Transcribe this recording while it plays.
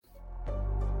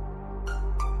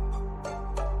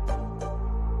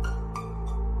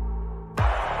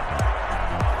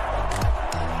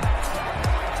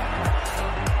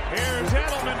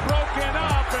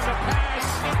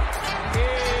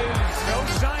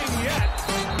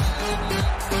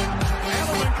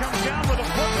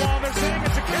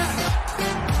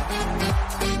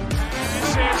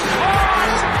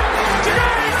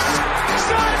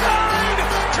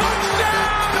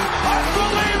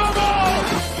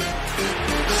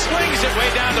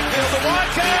backfield to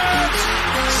Watkins.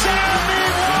 Sammy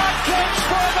Watkins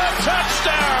for the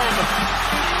touchdown.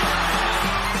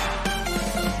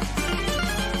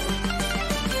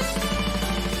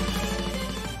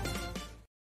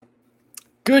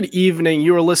 Good evening.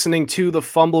 You are listening to the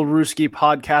Fumblerooski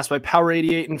podcast by Power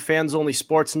 88 and Fans Only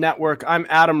Sports Network. I'm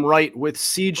Adam Wright with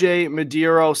CJ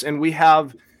Medieros, and we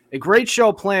have a great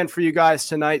show planned for you guys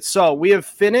tonight. So we have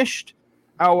finished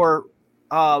our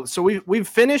we've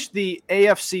finished the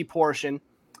AFC portion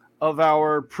of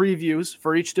our previews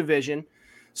for each division.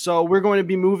 So we're going to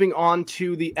be moving on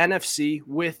to the NFC,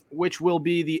 which will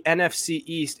be the NFC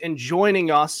East. And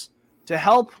joining us to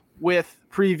help with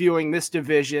previewing this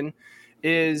division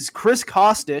is Chris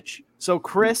Costich. So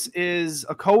Chris is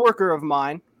a coworker of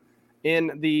mine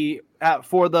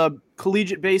for the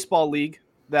Collegiate Baseball League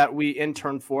that we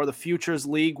interned for, the Futures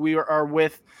League. We are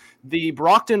with the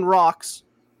Brockton Rocks,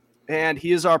 and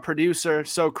he is our producer.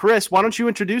 So Chris, why don't you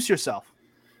introduce yourself?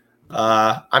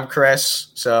 I'm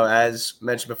Chris. So as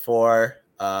mentioned before,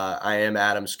 I am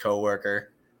Adam's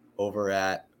coworker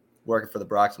working for the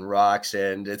Brockton Rocks,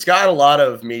 and it's got a lot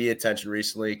of media attention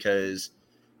recently because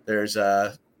there's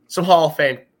some Hall of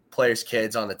Fame players'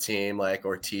 kids on the team, like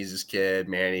Ortiz's kid,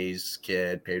 Manny's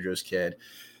kid, Pedro's kid,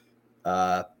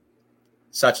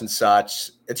 such and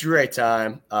such. It's a great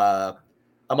time.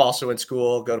 I'm also in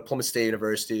school, go to Plymouth State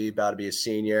University, about to be a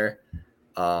senior.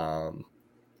 I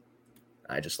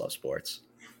just love sports.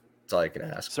 That's all you can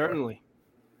ask. Certainly. For.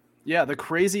 Yeah, the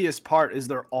craziest part is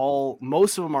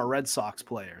most of them are Red Sox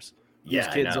players. These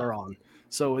kids are on.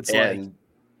 So it's and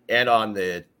on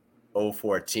the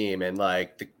 04 team, and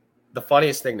like the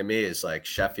funniest thing to me is like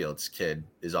Sheffield's kid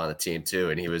is on the team too,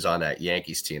 and he was on that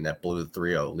Yankees team that blew the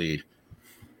 3-0 lead.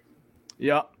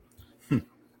 Yeah.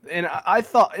 And I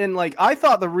thought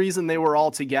the reason they were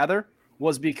all together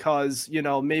was because,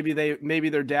 maybe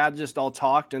their dad just all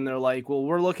talked and they're like, well,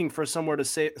 we're looking for somewhere to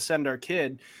send our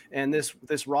kid, and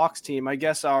this Rocks team, I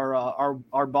guess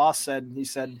our boss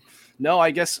said, no,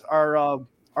 I guess our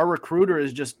recruiter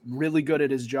is just really good at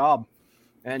his job.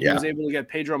 And he was able to get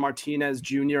Pedro Martinez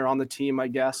Jr. on the team, I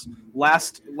guess,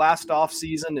 last off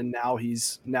season, and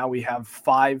now we have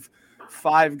five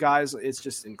guys. It's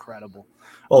just incredible.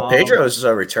 Well, Pedro is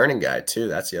a returning guy too.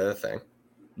 That's the other thing.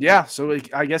 Yeah, so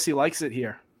I guess he likes it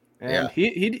here, and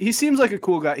he seems like a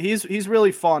cool guy. He's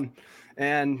really fun,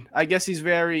 and I guess he's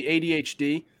very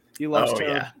ADHD. He loves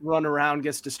to run around,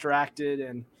 gets distracted,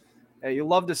 and you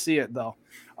love to see it though.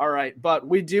 All right, but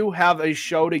we do have a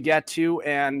show to get to,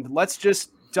 and let's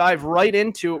just dive right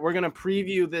into it. We're going to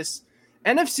preview this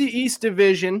NFC East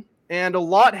division, and a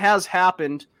lot has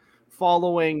happened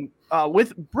following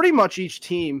with pretty much each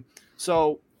team.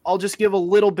 So I'll just give a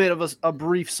little bit of a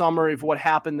brief summary of what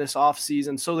happened this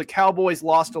offseason. So the Cowboys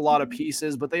lost a lot of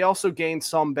pieces, but they also gained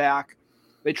some back.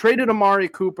 They traded Amari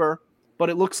Cooper, but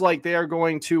it looks like they are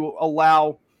going to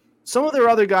allow some of their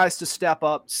other guys to step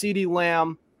up. CeeDee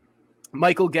Lamb,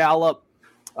 Michael Gallup,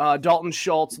 Dalton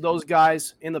Schultz, those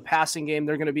guys in the passing game,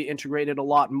 they're going to be integrated a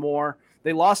lot more.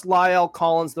 They lost Lyle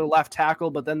Collins, their left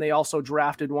tackle, but then they also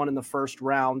drafted one in the first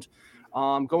round.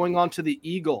 Going on to the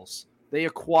Eagles, they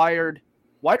acquired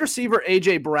wide receiver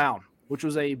A.J. Brown, which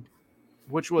was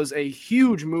a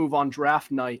huge move on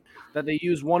draft night that they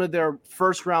used one of their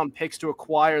first-round picks to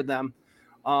acquire them.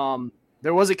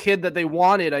 There was a kid that they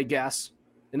wanted, I guess,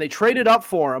 and they traded up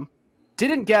for him,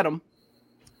 didn't get him.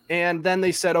 And then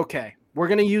they said, okay, we're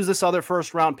going to use this other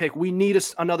first-round pick. We need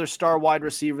another star wide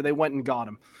receiver. They went and got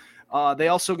him. They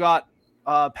also got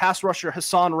pass rusher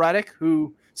Hassan Reddick,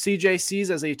 who CJ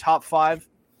sees as a top 5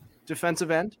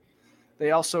 defensive end.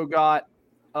 They also got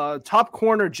top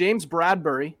corner James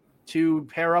Bradbury to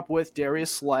pair up with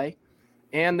Darius Slay.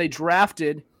 And they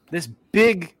drafted this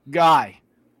big guy,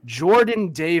 Jordan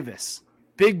Davis,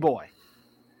 big boy.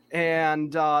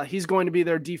 And he's going to be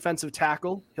their defensive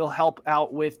tackle. He'll help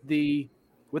out with the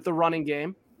running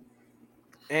game.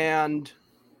 And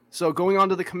so going on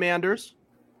to the Commanders,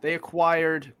 they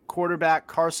acquired quarterback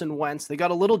Carson Wentz. They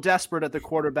got a little desperate at the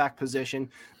quarterback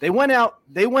position. They went out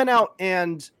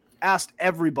and asked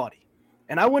everybody.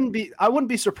 And I wouldn't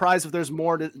be surprised if there's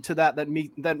more to that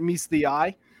meets the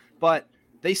eye. But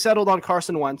they settled on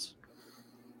Carson Wentz.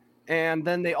 And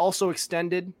then they also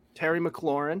extended Terry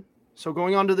McLaurin. So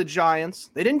going on to the Giants,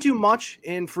 they didn't do much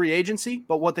in free agency,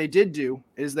 but what they did do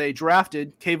is they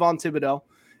drafted Kayvon Thibodeau,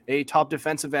 a top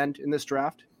defensive end in this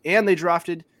draft, and they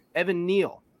drafted Evan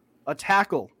Neal, a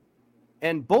tackle,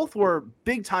 and both were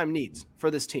big-time needs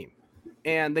for this team,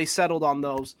 and they settled on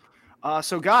those.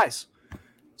 So guys,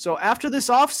 after this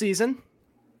offseason,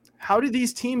 how do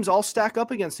these teams all stack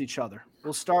up against each other?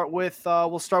 We'll start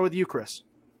with you, Chris.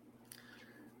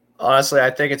 Honestly, I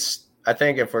think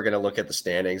if we're going to look at the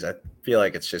standings, I feel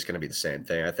like it's just going to be the same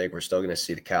thing. I think we're still going to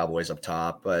see the Cowboys up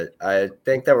top, but I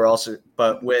think that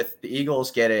but with the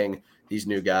Eagles getting these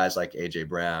new guys like AJ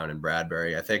Brown and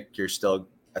Bradbury, I think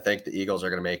the Eagles are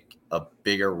going to make a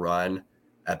bigger run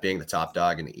at being the top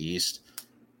dog in the East.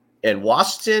 And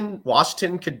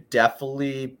Washington could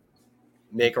definitely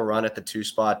make a run at the 2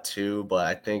 spot too, but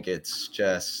I think I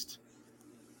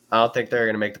don't think they're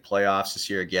going to make the playoffs this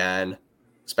year again,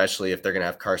 especially if they're going to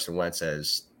have Carson Wentz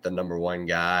as the number 1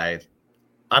 guy.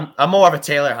 I'm more of a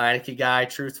Taylor Heineke guy,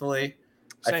 truthfully.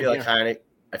 I feel like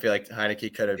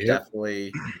Heineke could have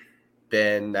definitely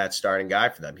been that starting guy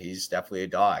for them. He's definitely a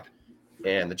dog.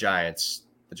 And the Giants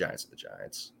are the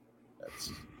Giants.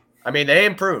 They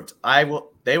improved.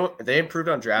 They improved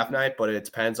on draft night, but it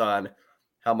depends on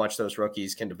how much those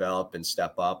rookies can develop and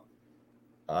step up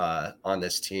on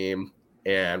this team.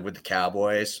 And with the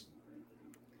Cowboys,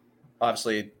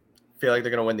 obviously, feel like they're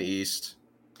going to win the East,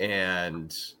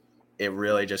 and it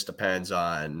really just depends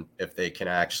on if they can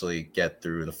actually get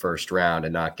through the first round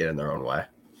and not get in their own way.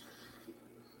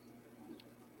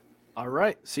 All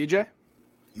right, CJ?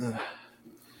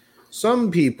 Some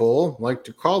people like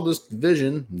to call this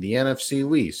division the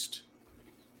NFC East.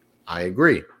 I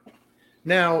agree.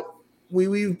 Now,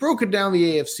 we've broken down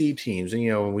the AFC teams, and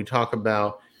when we talk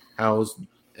about how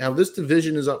this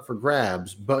division is up for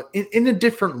grabs, but in a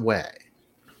different way.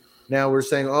 Now we're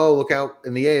saying, look out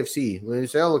in the AFC. When you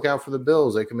say, look out for the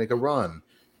Bills, they can make a run.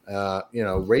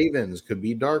 Ravens could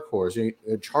be dark horse.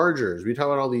 Chargers. We talk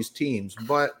about all these teams,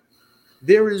 but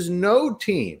there is no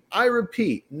team. I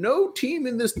repeat, no team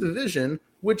in this division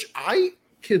which I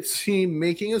could see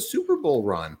making a Super Bowl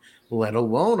run, let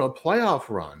alone a playoff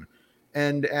run.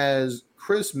 And as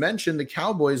Chris mentioned, the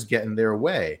Cowboys get in their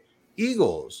way.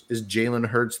 Eagles, is Jalen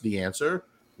Hurts the answer?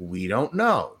 We don't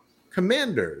know.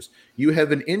 Commanders, you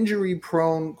have an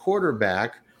injury-prone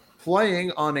quarterback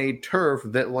playing on a turf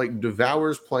that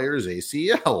devours players'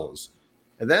 ACLs.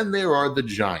 And then there are the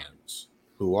Giants,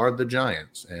 who are the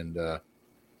Giants, and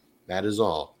that is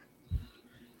all.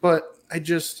 But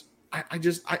there's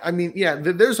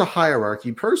a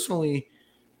hierarchy. Personally,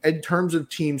 in terms of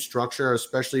team structure,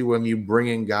 especially when you bring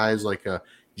in guys like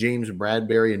James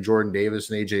Bradbury and Jordan Davis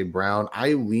and AJ Brown,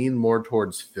 I lean more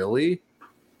towards Philly,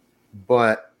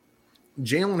 but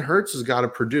Jalen Hurts has got to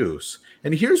produce.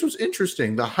 And here's what's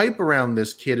interesting. The hype around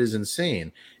this kid is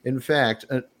insane. In fact,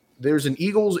 there's an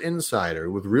Eagles insider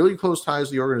with really close ties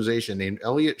to the organization named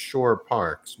Elliot Shore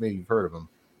Parks. Maybe you've heard of him.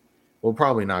 Well,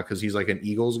 probably not, because he's an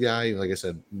Eagles guy. Like I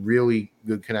said, really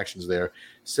good connections there.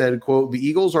 Said, quote, the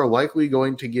Eagles are likely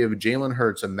going to give Jalen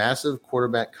Hurts a massive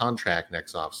quarterback contract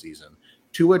next offseason.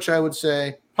 To which I would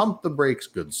say, pump the brakes,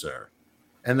 good sir.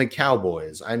 And the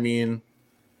Cowboys,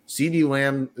 CeeDee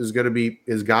Lamb is got to be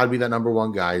that number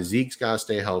 1 guy. Zeke's got to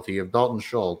stay healthy. You have Dalton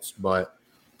Schultz, but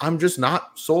I'm just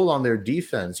not sold on their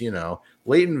defense.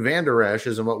 Leighton Vander Esch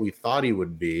isn't what we thought he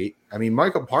would be.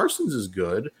 Michael Parsons is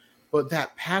good, but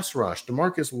that pass rush,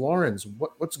 DeMarcus Lawrence,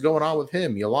 what's going on with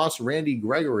him? You lost Randy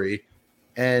Gregory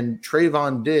and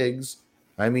Trayvon Diggs.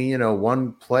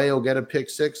 One play he'll get a pick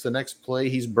 6. The next play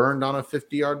he's burned on a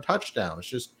 50-yard touchdown. It's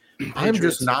just I'm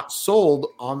just not sold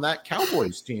on that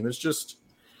Cowboys team. It's just,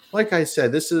 like I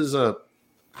said, this is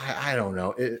I don't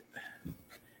know.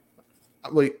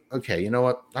 Okay, you know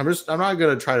what? I'm not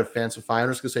going to try to fancify. I'm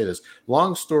just going to say this.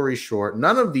 Long story short,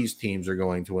 none of these teams are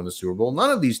going to win the Super Bowl. None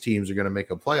of these teams are going to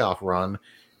make a playoff run.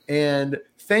 And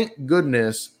thank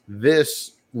goodness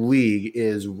this league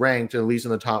is ranked at least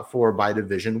in the top 4 by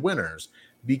division winners.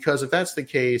 Because if that's the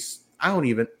case, I don't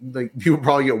even you would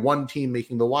probably get one team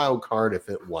making the wild card if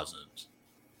it wasn't.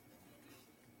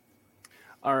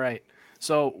 All right.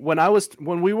 So when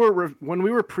we were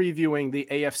previewing the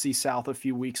AFC South a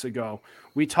few weeks ago,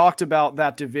 we talked about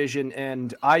that division,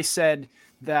 and I said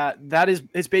that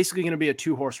it's basically going to be a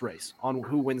 2-horse race on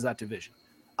who wins that division.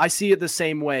 I see it the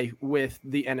same way with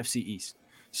the NFC East.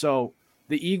 So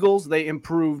the Eagles, they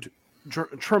improved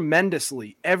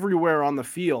tremendously everywhere on the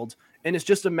field, and it's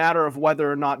just a matter of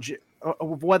whether or not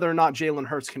Jalen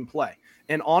Hurts can play.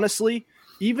 And honestly,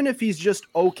 even if he's just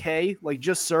okay,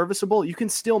 just serviceable, you can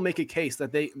still make a case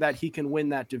that he can win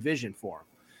that division for him.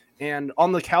 And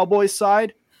on the Cowboys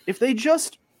side, if they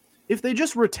just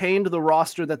retained the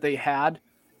roster that they had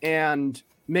and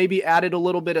maybe added a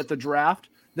little bit at the draft,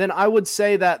 then I would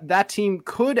say that team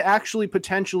could actually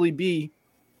potentially be,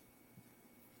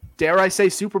 dare I say,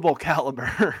 Super Bowl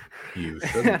caliber.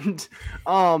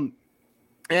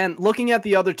 And looking at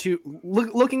the other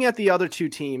two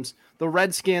teams, the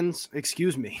Redskins,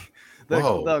 excuse me.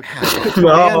 Whoa,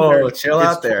 chill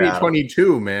out there.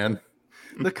 2022, man.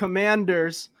 The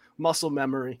Commanders, muscle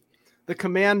memory. the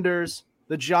Commanders,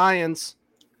 the Giants.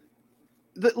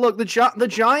 The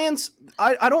Giants,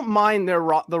 I don't mind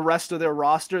the rest of their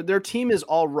roster. Their team is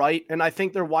all right, and I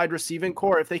think their wide receiving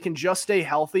core, if they can just stay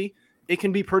healthy, it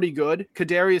can be pretty good.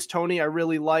 Kadarius Toney, I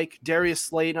really like. Darius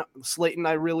Slayton,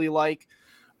 I really like.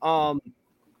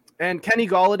 And Kenny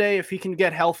Golladay, if he can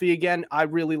get healthy again, I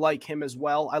really like him as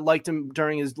well. I liked him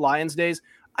during his Lions days.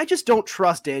 I just don't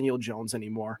trust Daniel Jones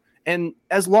anymore. And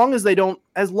until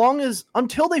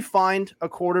they find a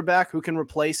quarterback who can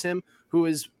replace him, who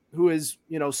is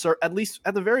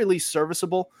at the very least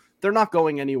serviceable, they're not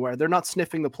going anywhere. They're not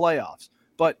sniffing the playoffs.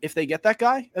 But if they get that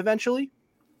guy eventually,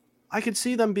 I could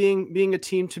see them being a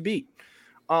team to beat.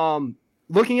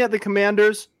 Looking at the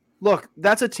Commanders, look,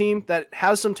 that's a team that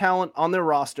has some talent on their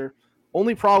roster.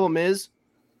 Only problem is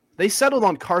they settled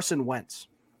on Carson Wentz.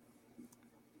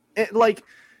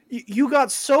 You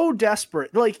got so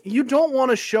desperate. Like, you don't want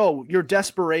to show your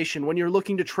desperation when you're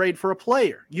looking to trade for a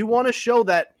player. You want to show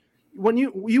that when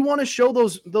you want to show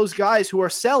those guys who are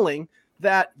selling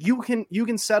that you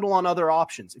can settle on other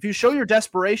options. If you show your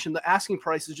desperation, the asking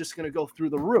price is just going to go through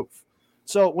the roof.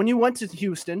 So when you went to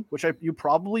Houston, which you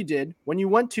probably did, when you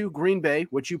went to Green Bay,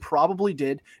 which you probably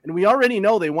did, and we already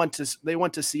know they went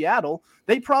to Seattle,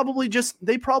 they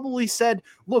probably said,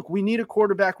 "Look, we need a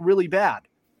quarterback really bad."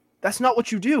 That's not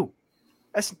what you do.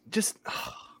 That's just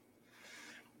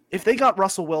if they got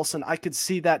Russell Wilson, I could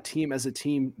see that team as a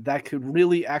team that could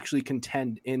really actually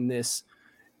contend in this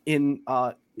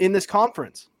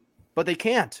conference. But they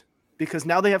can't, because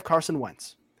now they have Carson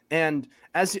Wentz. And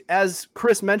as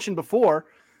Chris mentioned before,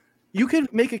 you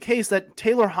could make a case that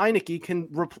Taylor Heineke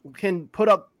can put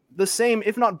up the same,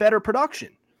 if not better,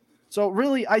 production. So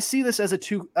really, I see this as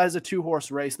a two-horse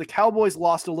race. The Cowboys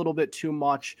lost a little bit too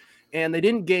much, and they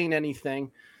didn't gain anything.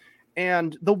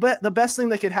 And the best thing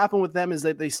that could happen with them is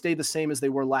that they stay the same as they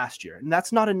were last year, and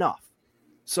that's not enough.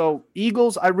 So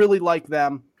Eagles, I really like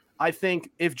them. I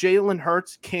think if Jalen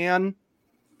Hurts can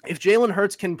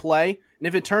play, and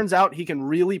if it turns out he can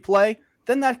really play,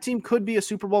 then that team could be a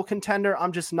Super Bowl contender.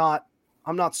 I'm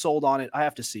not sold on it. I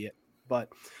have to see it. But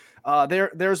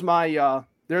there's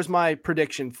my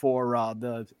prediction for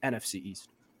the NFC East.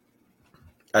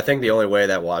 I think the only way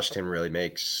that Washington really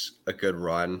makes a good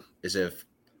run is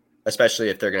especially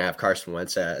if they're going to have Carson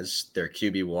Wentz as their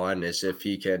QB1, is if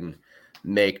he can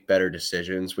make better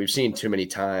decisions. We've seen too many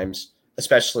times,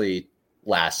 especially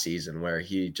last season, where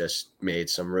he just made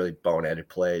some really boneheaded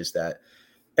plays that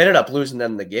ended up losing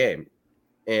them the game.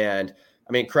 And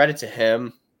I mean, credit to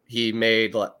him. He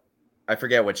made, I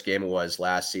forget which game it was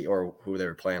last season or who they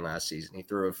were playing last season. He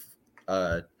threw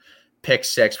a pick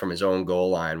six from his own goal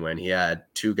line when he had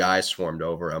two guys swarmed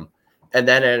over him, and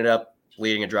then ended up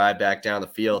leading a drive back down the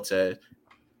field to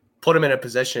put him in a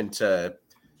position to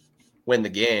win the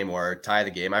game or tie the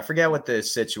game. I forget what the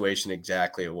situation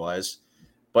exactly it was,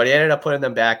 but he ended up putting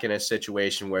them back in a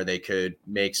situation where they could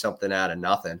make something out of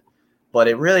nothing. But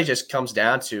it really just comes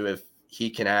down to if he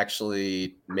can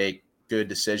actually make good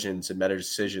decisions and better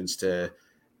decisions to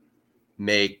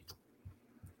make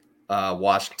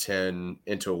Washington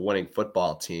into a winning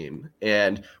football team.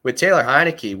 And with Taylor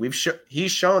Heineke,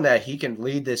 he's shown that he can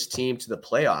lead this team to the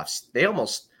playoffs. They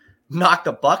almost knocked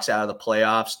the Bucs out of the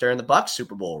playoffs during the Bucs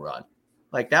Super Bowl run.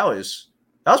 Like, that was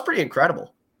pretty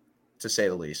incredible, to say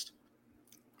the least.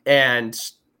 And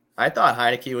I thought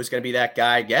Heineke was going to be that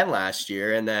guy again last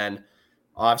year, and then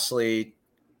obviously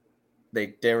they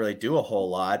didn't really do a whole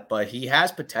lot, but he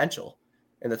has potential.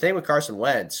 And the thing with Carson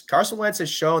Wentz has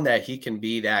shown that he can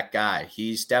be that guy.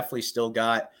 He's definitely still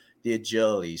got the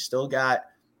agility, still got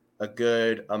a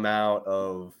good amount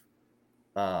of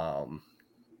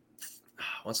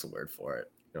what's the word for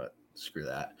it? You know what? Screw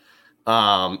that.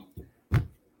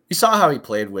 You saw how he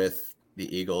played with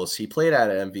the Eagles. He played at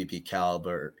an MVP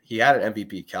caliber. He had an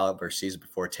MVP caliber season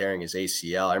before tearing his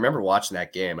ACL. I remember watching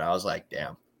that game, and I was like,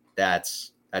 damn,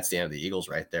 that's the end of the Eagles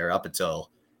right there, up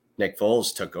until Nick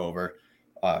Foles took over,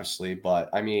 obviously. But,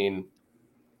 I mean,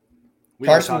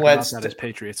 Carson Wentz – that as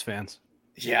Patriots fans.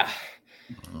 Yeah.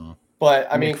 But,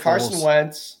 I mean, Carson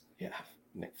Wentz – yeah,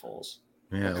 Nick Foles.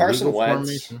 Yeah, Carson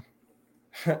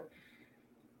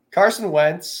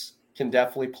Wentz can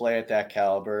definitely play at that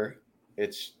caliber.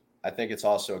 I think it's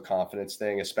also a confidence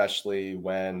thing, especially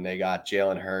when they got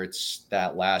Jalen Hurts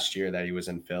that last year that he was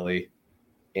in Philly,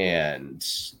 and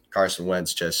Carson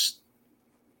Wentz just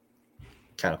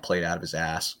kind of played out of his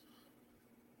ass.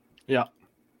 Yeah.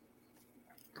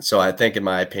 So I think, in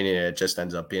my opinion, it just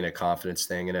ends up being a confidence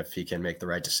thing, and if he can make the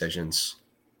right decisions,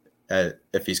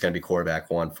 if he's going to be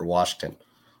quarterback one for Washington.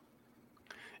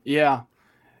 Yeah.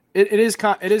 It is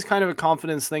kind of a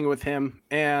confidence thing with him,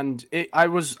 and I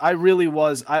was kind of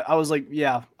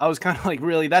like,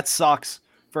 really, that sucks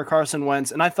for Carson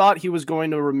Wentz, and I thought he was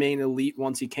going to remain elite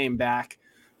once he came back,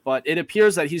 but it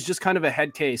appears that he's just kind of a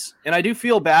head case, and I do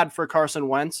feel bad for Carson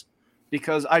Wentz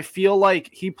because I feel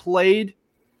like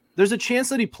there's a chance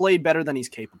that he played better than he's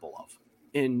capable of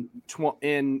in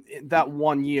that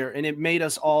 1 year, and it made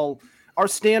us all, our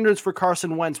standards for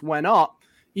Carson Wentz went up.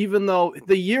 Even though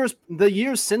the years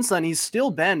since then, he's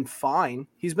still been fine.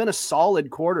 He's been a solid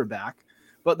quarterback.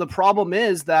 But the problem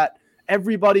is that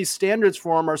everybody's standards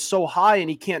for him are so high and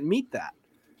he can't meet that.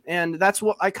 And that's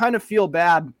what I kind of feel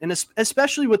bad. And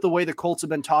especially with the way the Colts have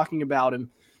been talking about him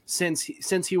since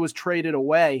he was traded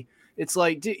away. It's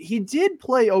like, he did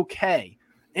play okay.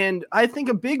 And I think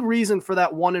a big reason for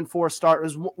that 1-4 start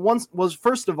was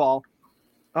first of all,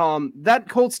 that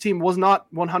Colts team was not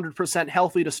 100%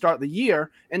 healthy to start the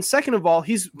year. And second of all,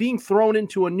 he's being thrown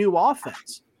into a new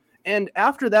offense. And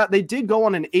after that, they did go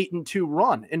on an 8-2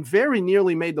 run and very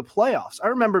nearly made the playoffs. I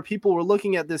remember people were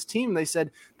looking at this team. They said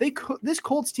this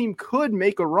Colts team could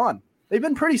make a run. They've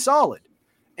been pretty solid.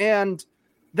 And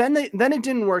then it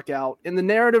didn't work out. And the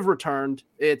narrative returned.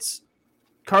 It's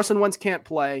Carson Wentz can't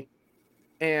play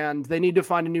and they need to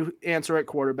find a new answer at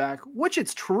quarterback, which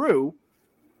it's true.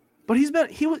 But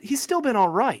he's still been all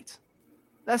right.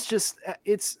 That's just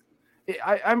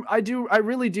I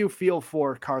really do feel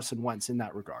for Carson Wentz in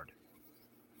that regard.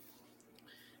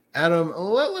 Adam,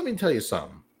 let me tell you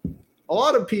something. A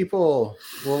lot of people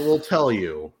will tell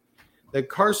you that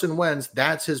Carson Wentz,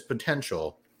 that's his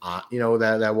potential.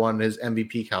 That won his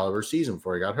MVP caliber season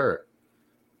before he got hurt.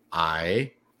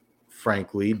 I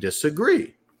frankly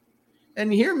disagree.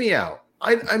 And hear me out.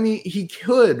 I mean, he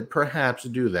could perhaps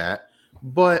do that,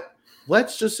 but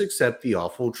let's just accept the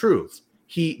awful truth.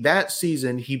 That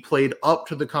season, he played up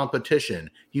to the competition.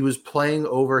 He was playing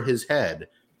over his head.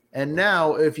 And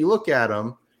now, if you look at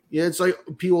him, it's like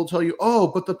people will tell you, oh,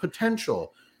 but the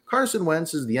potential. Carson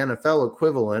Wentz is the NFL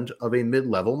equivalent of a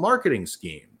mid-level marketing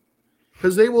scheme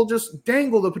because they will just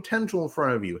dangle the potential in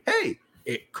front of you. Hey,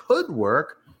 it could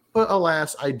work, but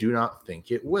alas, I do not think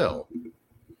it will.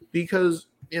 Because,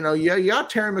 you got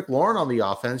Terry McLaurin on the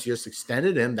offense. You just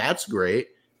extended him. That's great.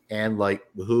 And like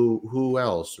who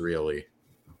else really?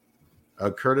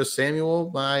 Curtis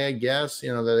Samuel, I guess. They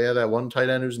had that one tight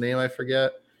end whose name I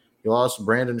forget. You lost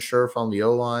Brandon Scherf on the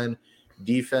O-line.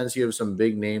 Defense, you have some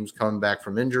big names coming back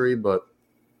from injury, but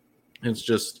it's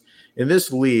just in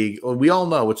this league, we all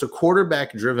know it's a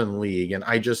quarterback-driven league, and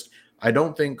I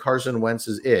don't think Carson Wentz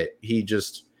is it.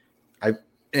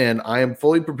 I am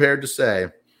fully prepared to say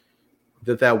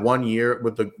that 1 year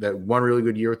with that one really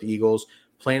good year with the Eagles,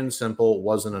 plain and simple,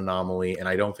 was an anomaly, and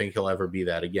I don't think he'll ever be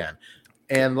that again.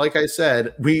 And like I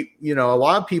said, a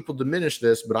lot of people diminish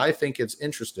this, but I think it's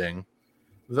interesting.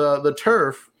 The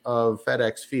turf of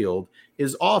FedEx Field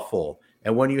is awful,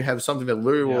 and when you have something that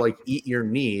literally will eat your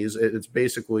knees, it's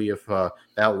basically if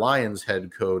that Lions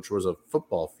head coach was a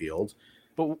football field.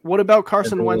 But what about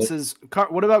Carson Wentz's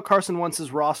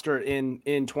roster in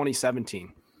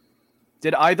 2017?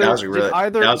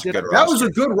 That was a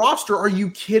good roster. Are you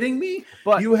kidding me?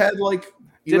 But you had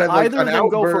either of them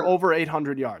go for over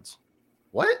 800 yards?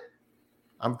 What?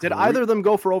 Did either of them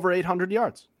go for over 800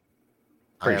 yards?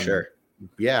 Pretty sure.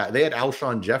 Yeah, they had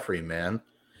Alshon Jeffrey, man.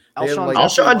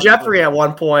 Alshon Jeffrey at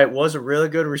one point was a really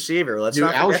good receiver.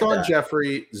 Alshon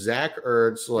Jeffrey, Zach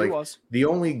Ertz, the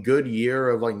only good year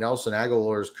of Nelson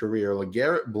Aguilar's career,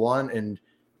 Garrett Blount and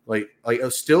a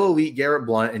still elite Garrett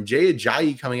Blount and Jay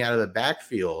Ajayi coming out of the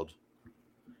backfield,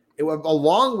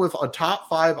 along with a top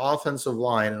 5 offensive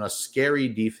line and a scary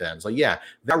defense.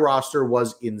 That roster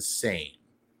was insane.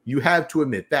 You have to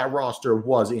admit that roster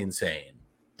was insane.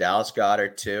 Dallas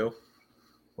Goedert too.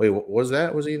 Wait, what was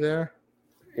that? Was he there?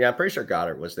 Yeah, I'm pretty sure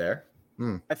Goddard was there.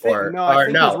 I think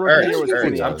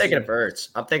Ertz. I'm thinking of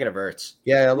Ertz.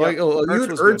 Yeah, you had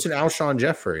Ertz and Alshon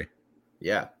Jeffrey.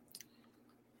 Yeah.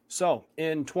 So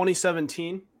in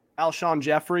 2017, Alshon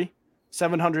Jeffrey,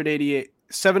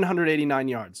 789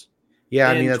 yards. Yeah,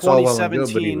 I mean that's all well and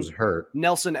good, but he was hurt.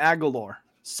 Nelson Aguilar,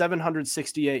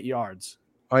 768 yards.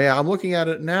 Oh yeah, I'm looking at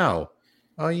it now.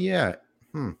 Oh yeah.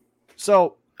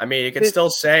 So I mean, you could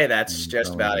still say that's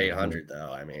just about 800,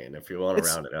 though. I mean, if you want to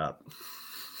round it up.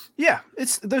 Yeah,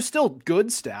 they're still good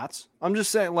stats. I'm just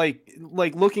saying,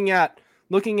 looking at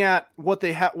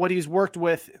what he's worked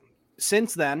with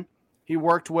since then. He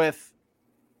worked with,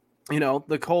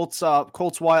 the Colts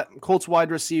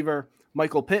wide receiver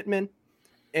Michael Pittman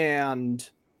and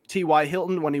T.Y.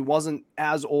 Hilton when he wasn't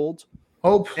as old.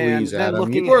 Oh please,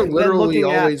 Adam! You are literally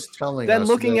always telling us. Then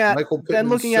looking at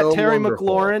Terry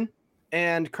McLaurin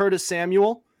and Curtis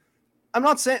Samuel, I'm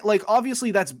not saying like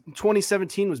obviously that's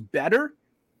 2017 was better,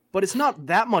 but it's not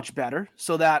that much better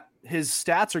so that his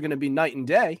stats are going to be night and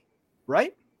day,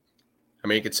 right? I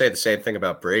mean, you could say the same thing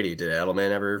about Brady. Did Edelman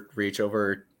ever reach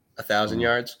over 1,000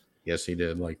 yards? Yes, he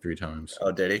did, like 3 times.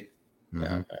 Oh, did he? Mm-hmm. Yeah.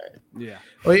 All right. Yeah.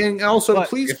 Well, and also,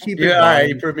 please keep it. Yeah, all right,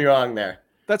 you proved me wrong there.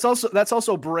 That's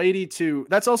also Brady to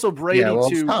Carson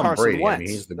Brady. Wentz. I mean,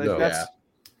 he's the GOAT.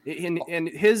 And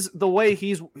the way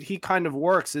he kind of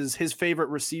works is his favorite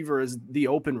receiver is the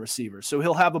open receiver. So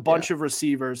he'll have a bunch of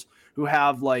receivers who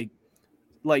have like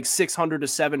 600 to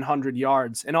 700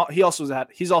 yards, and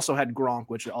he's also had Gronk,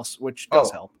 which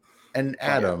does help. And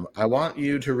Adam, I want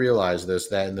you to realize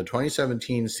that in the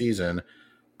 2017 season,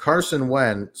 Carson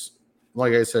Wentz,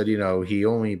 like I said, he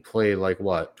only played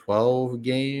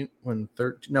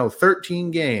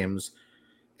 13 games,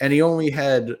 and he only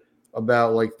had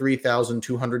about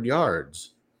 3,200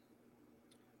 yards.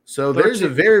 So there's a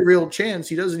very real chance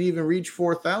he doesn't even reach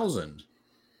 4,000.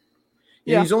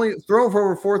 Yeah. He's only thrown for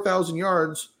over 4,000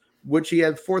 yards, which he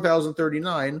had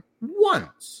 4,039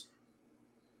 once.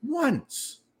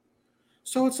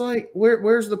 So it's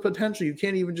where's the potential? You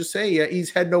can't even just say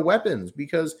he's had no weapons,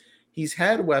 because he's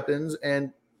had weapons,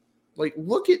 and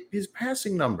look at his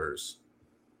passing numbers.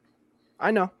 I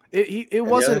know it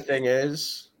wasn't.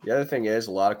 The other thing is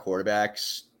a lot of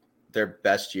quarterbacks, their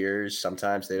best years,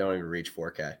 sometimes they don't even reach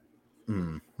 4K.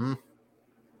 Mm-hmm.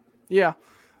 Yeah,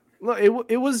 look,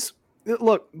 it was.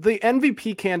 Look, the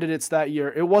MVP candidates that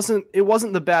year, it wasn't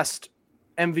the best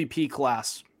MVP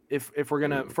class, if we're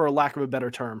gonna, for a lack of a better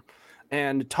term.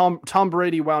 And Tom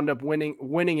Brady wound up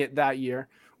winning it that year,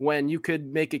 when you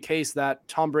could make a case that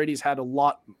Tom Brady's had a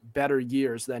lot better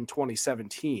years than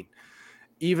 2017.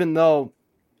 Even though,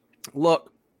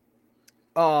 look,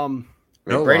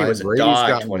 Brady was a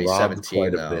dog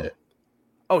 2017 though.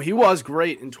 Oh, he was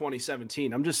great in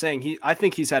 2017. I'm just saying I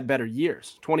think he's had better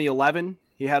years. 2011,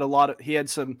 he had a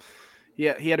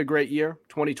great year.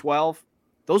 2012,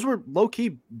 those were low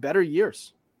key better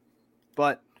years.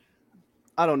 But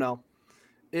I don't know.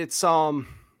 That's still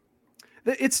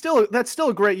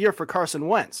a great year for Carson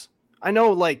Wentz. I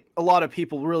know a lot of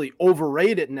people really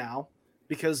overrate it now,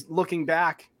 because looking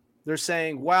back, they're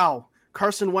saying, wow,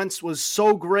 Carson Wentz was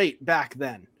so great back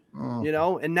then,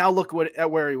 and now look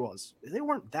at where he was. They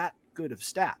weren't that good of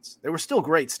stats. They were still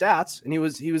great stats, and he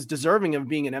was deserving of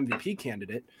being an MVP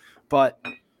candidate, but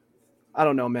I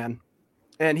don't know, man.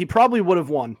 And he probably would have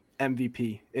won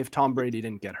MVP if Tom Brady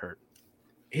didn't get hurt.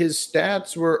 His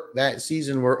stats that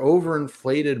season were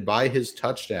overinflated by his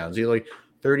touchdowns. He had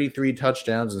 33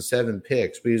 touchdowns and 7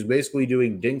 picks, but he was basically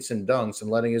doing dinks and dunks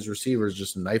and letting his receivers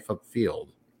just knife up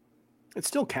field. It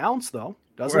still counts, though,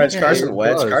 doesn't it? Carson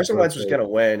Wentz was going to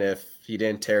win if he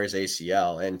didn't tear his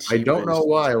ACL. And I don't know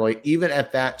why. Even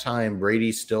at that time,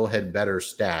 Brady still had better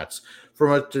stats.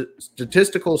 From a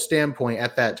statistical standpoint,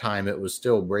 at that time, it was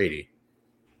still Brady.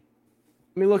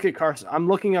 Let me look at Carson. I'm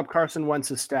looking up Carson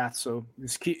Wentz's stats, so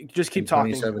just keep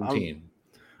talking. 2017.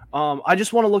 I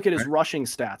just want to look at his rushing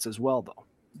stats as well, though.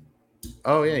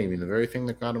 Oh yeah, you mean the very thing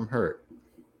that got him hurt?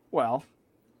 Well,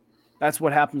 that's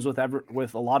what happens with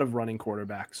a lot of running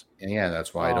quarterbacks. And yeah,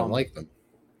 that's why I don't like them.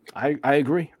 I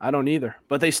agree. I don't either,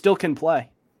 but they still can play.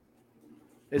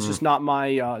 It's just not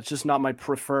my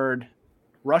preferred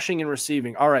rushing and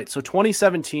receiving. All right, so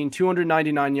 2017,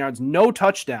 299 yards, no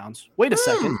touchdowns. Wait a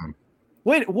second.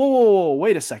 Whoa,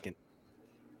 wait a second.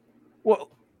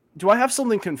 Well, do I have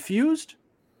something confused?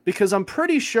 Because I'm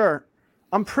pretty sure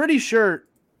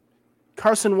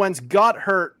Carson Wentz got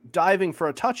hurt diving for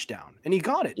a touchdown, and he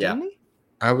got it, didn't he?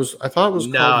 I thought it was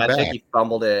called back. I think he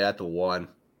fumbled it at the 1.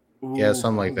 Ooh. Yeah,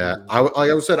 something like that. Like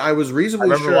I said, I was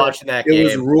reasonably sure watching that it game.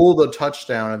 was ruled a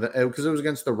touchdown because it was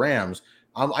against the Rams.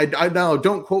 I now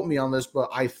don't quote me on this, but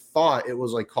I thought it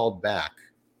was called back.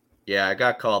 Yeah, I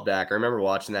got called back. I remember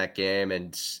watching that game,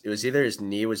 and it was either his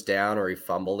knee was down or he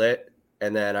fumbled it.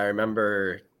 And then I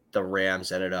remember the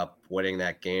Rams ended up winning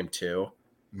that game too.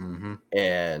 Mm-hmm.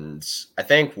 And I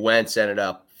think Wentz ended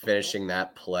up finishing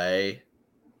that play.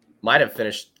 Might have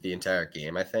finished the entire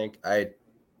game, I think.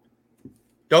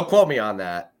 Don't quote me on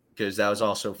that, because that was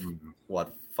also,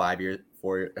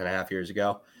 4.5 years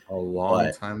ago? A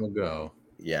long time ago.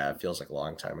 Yeah, it feels like a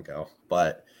long time ago.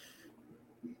 But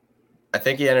I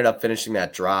think he ended up finishing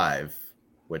that drive,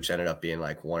 which ended up being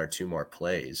 1 or 2 more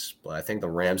plays. But I think the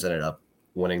Rams ended up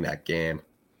winning that game.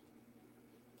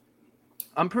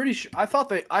 I'm pretty sure. I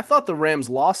thought the Rams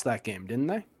lost that game, didn't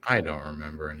they? I don't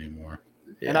remember anymore.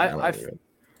 Yeah, and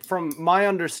from my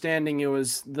understanding,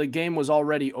 the game was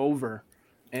already over,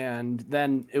 and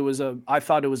then I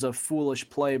thought it was a foolish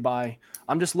play by.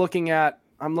 I'm just looking at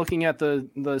looking at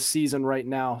the season right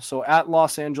now. So at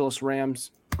Los Angeles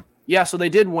Rams, yeah. So they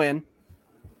did win.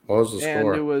 What was the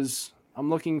score? And I'm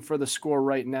looking for the score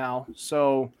right now.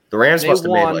 So the Rams must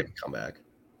have made like a comeback.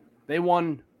 They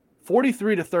won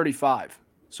 43-35.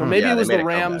 So maybe it was the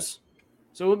Rams.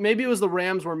 So maybe it was the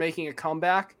Rams were making a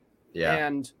comeback. Yeah.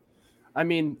 And I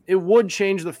mean, it would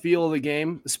change the feel of the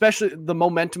game, especially the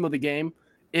momentum of the game,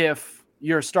 if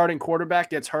your starting quarterback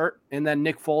gets hurt and then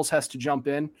Nick Foles has to jump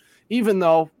in, even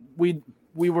though we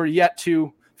were yet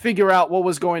to figure out what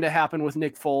was going to happen with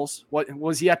Nick Foles, what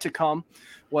was yet to come,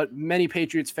 what many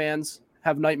Patriots fans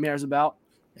have nightmares about.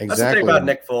 Exactly. That's the thing about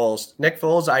Nick Foles. Nick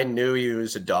Foles, I knew he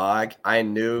was a dog. I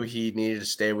knew he needed to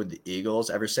stay with the Eagles.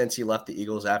 Ever since he left the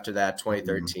Eagles after that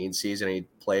 2013 season, he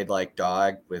played like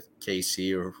dog with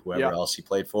KC or whoever else he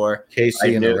played for.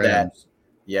 KC and the Rams.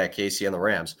 KC and the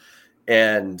Rams.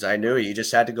 And I knew he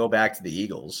just had to go back to the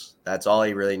Eagles. That's all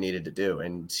he really needed to do.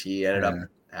 And he ended up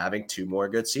having 2 more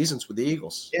good seasons with the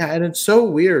Eagles. Yeah, and it's so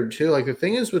weird, too. Like, the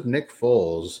thing is with Nick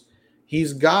Foles,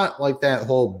 he's got like that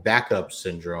whole backup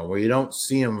syndrome where you don't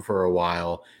see him for a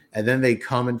while and then they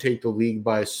come and take the league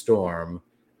by storm.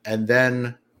 And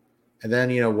then,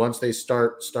 once they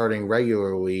starting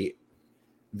regularly,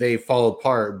 they fall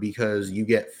apart because you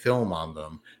get film on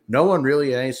them. No one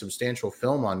really had any substantial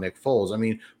film on Nick Foles. I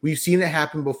mean, we've seen it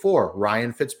happen before.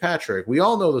 Ryan Fitzpatrick. We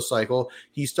all know the cycle.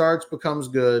 He starts, becomes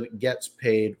good, gets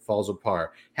paid, falls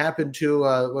apart. Happened to,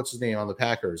 what's his name on the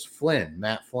Packers?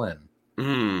 Matt Flynn.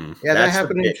 Yeah, that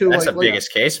happened to that's the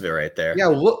biggest case of it right there. Yeah,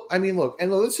 look, and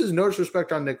this is no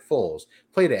disrespect on Nick Foles.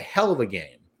 Played a hell of a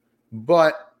game,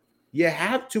 but you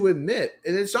have to admit,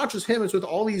 and it's not just him; it's with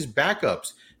all these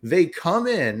backups. They come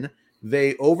in,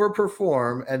 they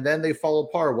overperform, and then they fall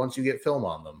apart once you get film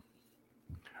on them.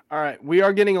 All right, we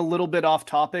are getting a little bit off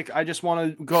topic. I just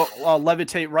want to go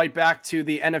levitate right back to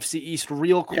the NFC East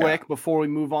real quick before we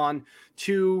move on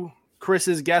to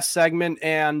Chris's guest segment.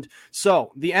 And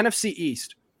so the NFC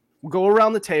East, we'll go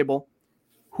around the table.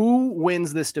 Who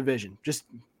wins this division? Just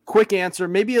quick answer,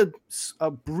 maybe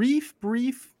a brief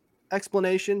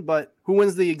explanation, but who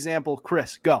wins the example?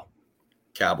 Chris, go.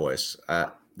 Cowboys.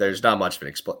 There's not much of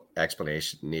an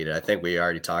explanation needed. I think we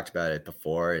already talked about it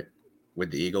before.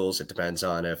 With the Eagles, it depends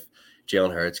on if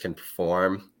Jalen Hurts can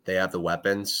perform. They have the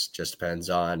weapons. Just depends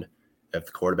on if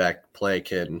the quarterback play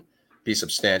can be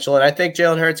substantial. And I think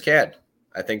Jalen Hurts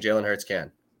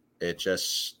can. It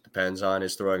just depends on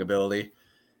his throwing ability.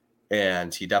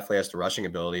 And he definitely has the rushing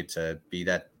ability to be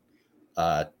that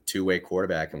two-way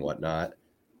quarterback and whatnot.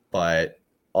 But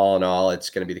all in all, it's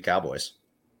going to be the Cowboys.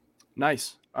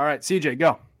 Nice. All right, CJ,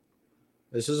 go.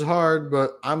 This is hard,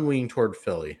 but I'm leaning toward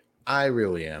Philly. I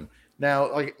really am. Now,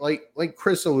 like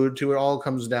Chris alluded to, it all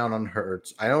comes down on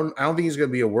Hurts. I don't think he's going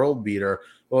to be a world beater.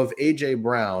 Well, if AJ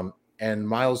Brown and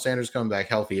Miles Sanders come back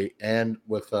healthy, and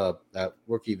with that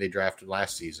rookie they drafted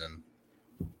last season,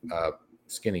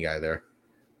 skinny guy there.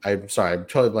 I'm sorry, I'm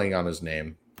totally blanking on his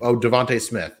name. Oh, Devontae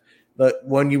Smith. But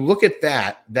when you look at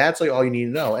that, that's like all you need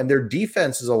to know. And their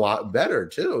defense is a lot better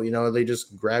too. They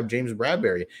just grabbed James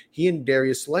Bradbury. He and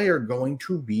Darius Slay are going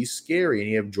to be scary, and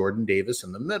you have Jordan Davis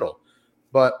in the middle.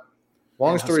 But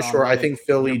long story short, I think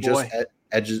Philly just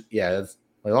edges. Yeah,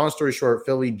 long story short,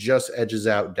 Philly just edges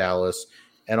out Dallas.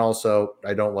 And also,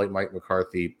 I don't like Mike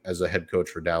McCarthy as a head coach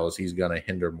for Dallas. He's going to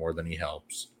hinder more than he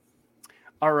helps.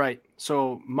 All right.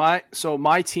 So my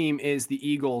team is the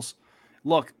Eagles.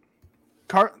 Look,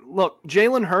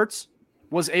 Jalen Hurts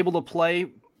was able to play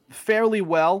fairly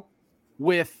well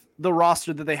with the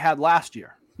roster that they had last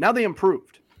year. Now they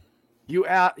improved. You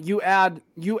add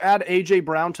AJ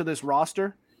Brown to this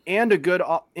roster and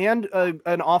an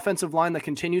offensive line that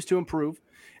continues to improve,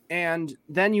 and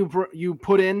then you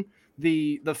put in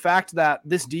the fact that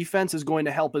this defense is going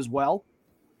to help as well.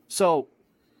 So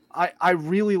I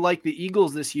really like the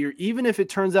Eagles this year, even if it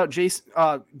turns out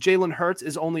Jalen Hurts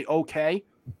is only okay.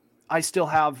 I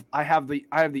have the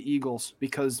Eagles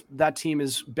because that team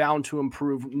is bound to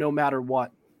improve no matter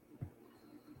what.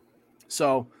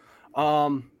 So,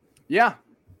 yeah.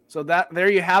 So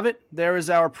there you have it. There is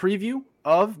our preview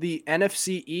of the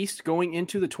NFC East going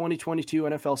into the 2022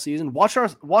 NFL season. Watch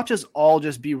us all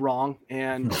just be wrong,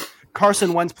 and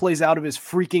Carson Wentz plays out of his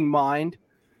freaking mind,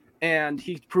 and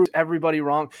he proves everybody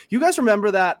wrong. You guys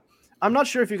remember that? I'm not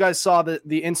sure if you guys saw the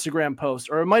Instagram post,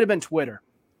 or it might have been Twitter,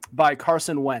 by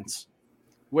Carson Wentz,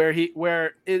 where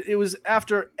it was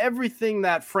after everything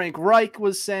that Frank Reich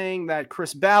was saying, that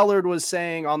Chris Ballard was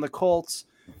saying on the Colts,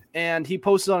 and he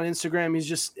posted on Instagram.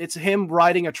 It's him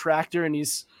riding a tractor, and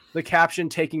he's the caption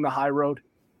taking the high road.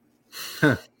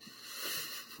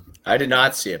 I did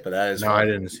not see it, but that is no, funny. I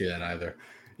didn't see that either.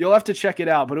 You'll have to check it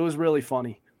out, but it was really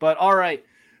funny. But all right,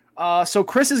 So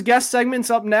Chris's guest segment's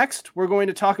up next. We're going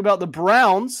to talk about the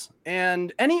Browns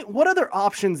and what other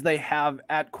options they have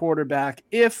at quarterback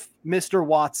if Mr.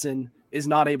 Watson is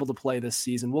not able to play this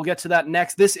season. We'll get to that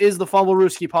next. This is the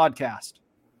Fumblerooski podcast.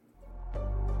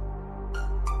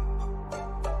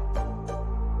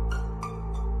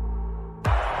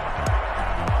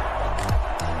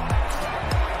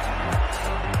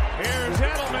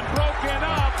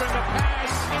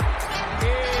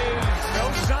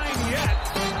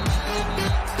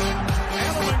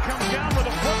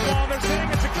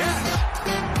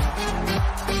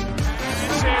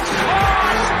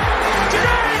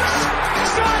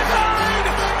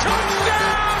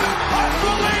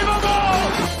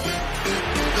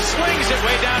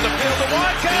 Way down the field to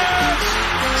Watkins.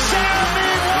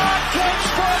 Sammy Watkins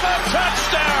for the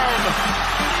touchdown.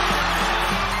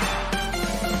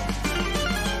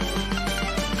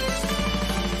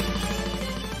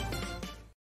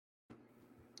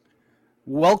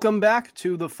 Welcome back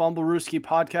to the Fumblerooski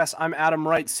podcast. I'm Adam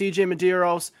Wright, CJ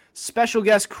Medieros, special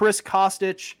guest Chris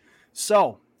Costich.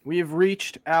 So we have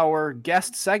reached our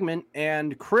guest segment,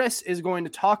 and Chris is going to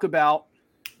talk about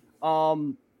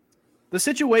the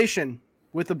situation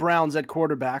with the Browns at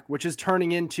quarterback, which is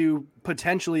turning into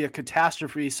potentially a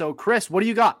catastrophe. So, Chris, what do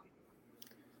you got?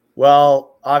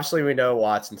 Well, obviously we know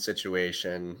Watson's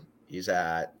situation. He's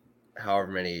at however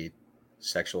many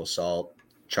sexual assault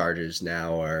charges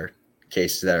now or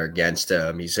cases that are against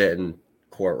him. He's in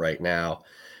court right now,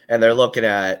 and they're looking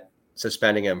at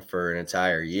suspending him for an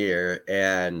entire year.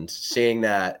 And seeing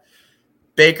that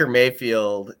Baker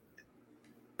Mayfield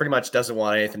pretty much doesn't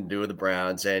want anything to do with the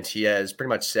Browns, and he has pretty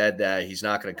much said that he's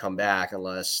not going to come back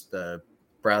unless the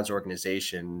Browns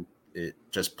organization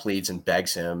just pleads and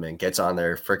begs him and gets on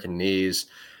their freaking knees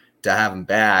to have him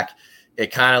back.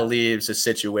 It kind of leaves a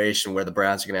situation where the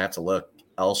Browns are going to have to look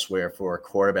elsewhere for a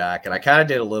quarterback. And I kind of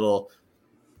did a little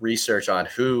research on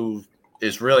who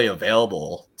is really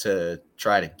available to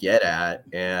try to get at,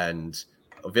 and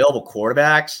available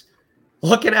quarterbacks.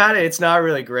 Looking at it, it's not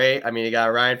really great. I mean, you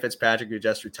got Ryan Fitzpatrick, who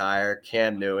just retired,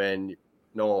 Cam Newton.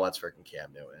 No one wants freaking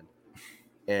Cam Newton.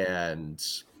 And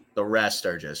the rest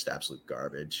are just absolute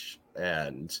garbage.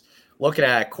 And looking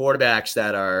at quarterbacks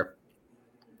that are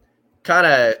kind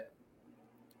of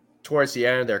towards the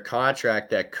end of their contract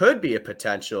that could be a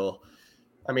potential.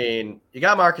 I mean, you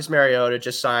got Marcus Mariota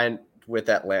just signed with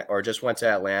Atlanta, or just went to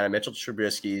Atlanta. Mitchell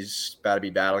Trubisky's about to be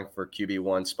battling for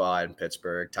QB1 spot in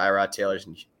Pittsburgh. Tyrod Taylor's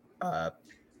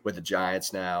with the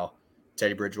Giants now.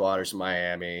 Teddy Bridgewater's in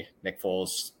Miami. Nick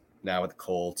Foles now with the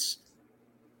Colts.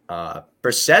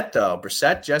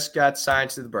 Brissett just got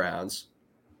signed to the Browns,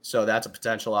 so that's a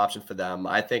potential option for them.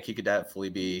 I think he could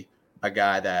definitely be a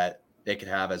guy that they could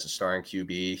have as a starting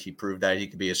QB. He proved that he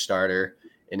could be a starter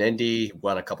in Indy,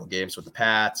 won a couple games with the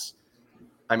Pats.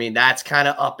 I mean, that's kind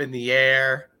of up in the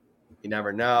air. You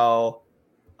never know.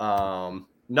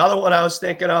 Another one I was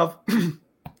thinking of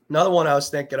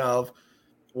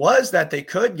was that they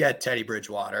could get Teddy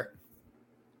Bridgewater,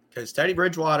 because Teddy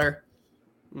Bridgewater,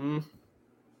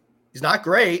 he's not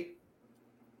great,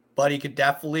 but he could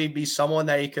definitely be someone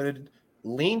that he could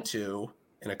lean to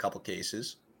in a couple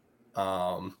cases.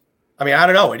 I mean, I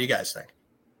don't know. What do you guys think?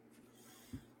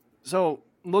 So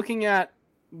looking at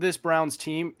this Browns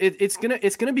team, it's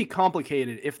gonna be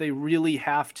complicated if they really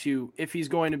have to, if he's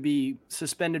going to be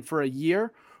suspended for a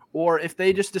year, or if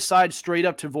they just decide straight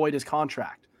up to void his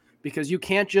contract, because you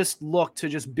can't just look to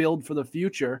just build for the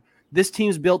future. This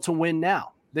team's built to win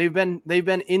now. They've been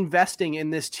investing in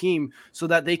this team so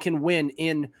that they can win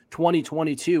in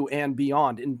 2022 and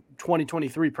beyond, in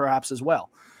 2023 perhaps as well.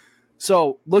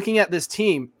 So looking at this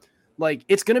team, like,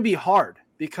 it's going to be hard,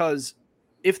 because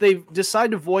if they decide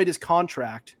to void his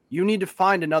contract, you need to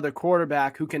find another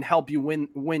quarterback who can help you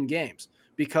win games.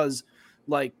 Because,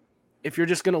 like, if you're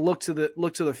just going to look to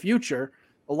the future,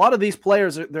 a lot of these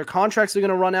players, their contracts are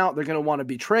going to run out. They're going to want to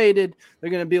be traded.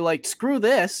 They're going to be like, screw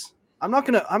this. I'm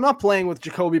not playing with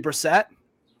Jacoby Brissett.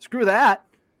 Screw that.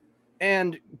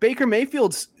 And Baker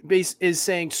Mayfield is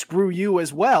saying screw you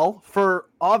as well, for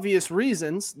obvious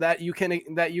reasons that you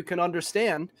can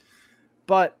understand.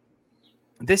 But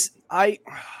I'm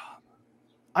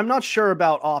not sure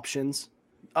about options.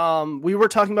 We were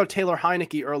talking about Taylor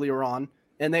Heineke earlier on,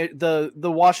 and the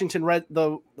Washington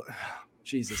Redskins.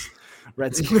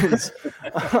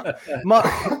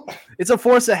 It's a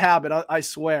force of habit, I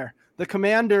swear. The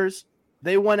Commanders,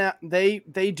 they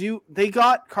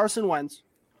got Carson Wentz.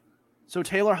 So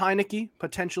Taylor Heineke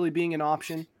potentially being an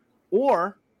option,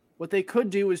 or what they could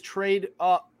do is trade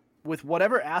up with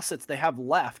whatever assets they have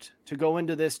left to go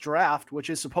into this draft,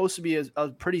 which is supposed to be a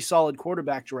pretty solid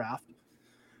quarterback draft.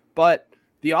 But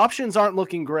The options aren't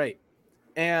looking great.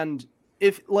 And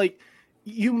if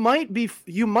you might be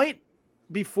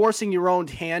forcing your own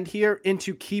hand here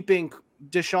into keeping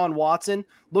Deshaun Watson,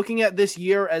 looking at this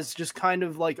year as just kind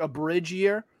of like a bridge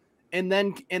year, and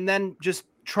then just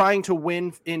trying to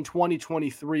win in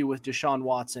 2023 with Deshaun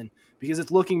Watson, because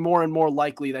it's looking more and more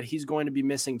likely that he's going to be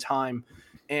missing time.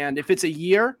 And if it's a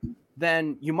year,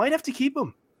 then you might have to keep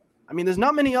him. I mean, there's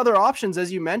not many other options,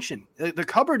 as you mentioned. The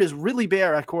cupboard is really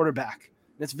bare at quarterback.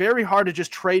 It's very hard to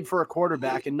just trade for a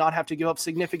quarterback and not have to give up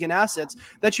significant assets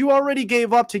that you already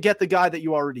gave up to get the guy that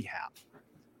you already have.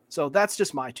 So that's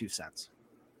just my 2 cents.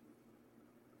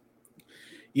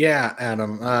 Yeah,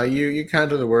 Adam, you kind of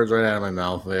took the words right out of my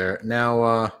mouth there.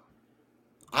 Now,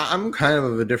 I'm kind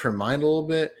of a different mind a little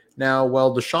bit. Now,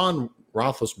 while Deshaun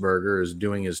Roethlisberger is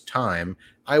doing his time,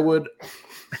 I would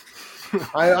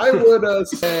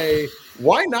say,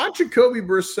 why not Jacoby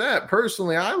Brissett?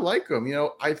 Personally, I like him.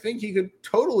 I think he could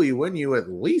totally win you at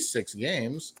least 6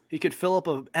 games. He could fill up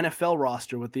an NFL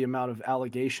roster with the amount of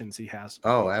allegations he has.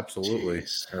 Oh, absolutely.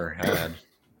 Jeez. Or had.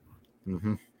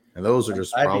 Mm-hmm. And those are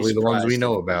just probably the ones we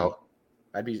know about.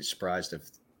 I'd be surprised if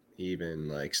he even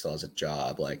still has a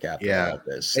job after all of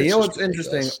this. And what's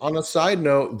interesting, on a side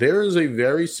note, there is a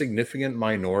very significant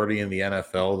minority in the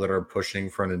NFL that are pushing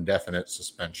for an indefinite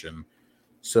suspension.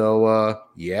 So,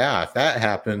 if that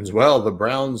happens, well, the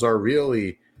Browns are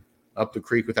really up the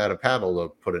creek without a paddle,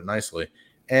 to put it nicely.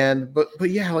 And but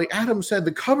yeah, like Adam said,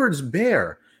 the cupboard's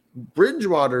bare.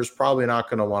 Bridgewater's probably not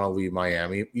going to want to leave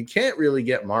Miami. You can't really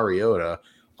get Mariota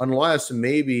unless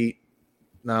maybe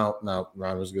no,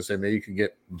 I was going to say maybe you could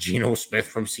get Geno Smith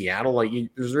from Seattle.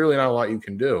 There's really not a lot you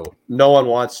can do. No one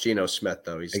wants Geno Smith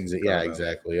though.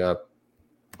 Exactly. I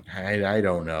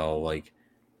don't know.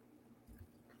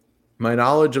 My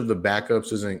knowledge of the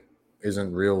backups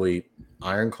isn't really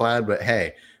ironclad, but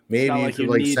hey, maybe you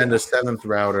could send a seventh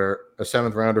rounder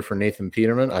for Nathan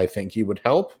Peterman. I think he would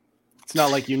help. It's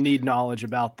not like you need knowledge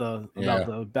about the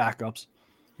backups.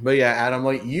 But yeah, Adam,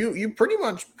 you pretty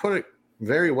much put it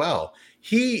very well.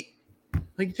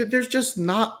 There's just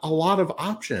not a lot of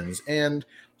options, and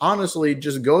honestly,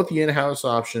 just go with the in-house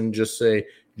option. Just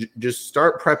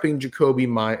start prepping Jacoby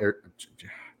Brissett.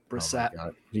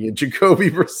 Jacoby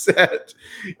Brissett.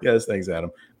 Yes, thanks,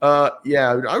 Adam. I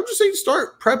would just say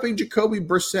start prepping Jacoby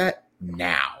Brissett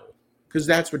now, because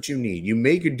that's what you need. You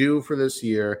make a do for this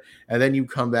year, and then you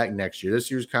come back next year.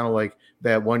 This year's kind of like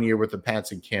that 1 year with the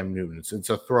Pats and Cam Newton. It's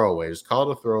a throwaway. Just call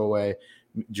it a throwaway.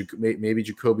 Maybe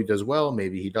Jacoby does well,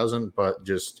 maybe he doesn't, but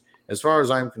just as far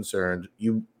as I'm concerned,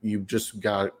 you just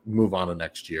got to move on to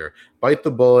next year. Bite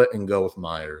the bullet and go with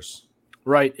Myers.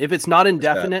 Right. If it's not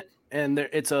indefinite and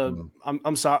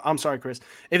I'm sorry, Chris.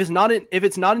 If it's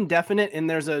not indefinite and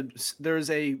there's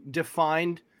a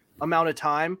defined amount of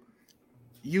time,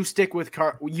 you stick with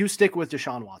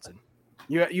Deshaun Watson.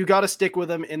 You got to stick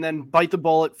with him and then bite the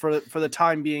bullet for the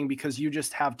time being, because you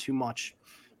just have too much.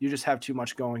 You just have too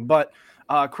much going. But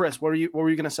Chris, what were you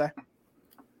going to say?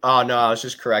 Oh no, I was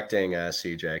just correcting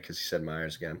CJ because he said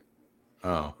Myers again.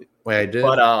 Oh, wait, I did.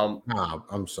 But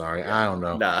I'm sorry. I don't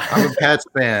know. Nah. I'm a Pats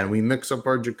fan. We mix up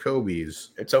our Jacobys.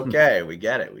 It's okay. We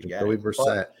get it. Jacoby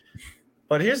Brissett.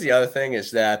 But here's the other thing is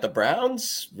that the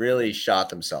Browns really shot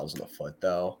themselves in the foot,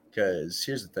 though. Because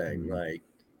here's the thing: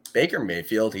 Baker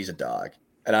Mayfield, he's a dog,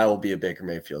 and I will be a Baker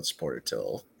Mayfield supporter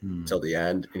till the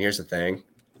end. And here's the thing: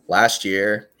 last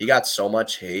year, he got so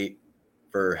much hate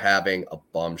for having a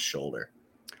bum shoulder.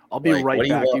 I'll be right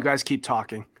back. You guys keep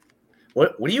talking.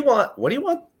 What do you want? What do you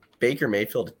want Baker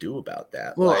Mayfield to do about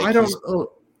that? Well, I don't.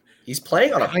 He's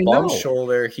playing on a bum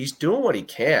shoulder. He's doing what he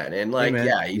can, and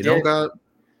you don't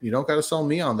got to sell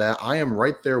me on that. I am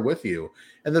right there with you.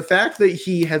 And the fact that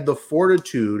he had the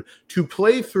fortitude to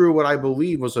play through what I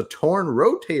believe was a torn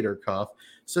rotator cuff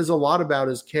says a lot about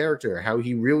his character, how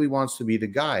he really wants to be the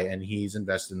guy, and he's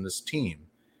invested in this team.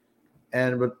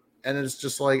 And it's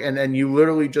just and you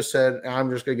literally just said, I'm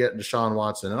just going to get Deshaun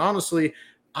Watson. And honestly,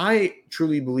 I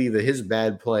truly believe that his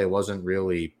bad play wasn't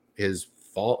really his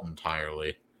fault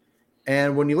entirely.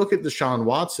 And when you look at Deshaun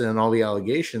Watson and all the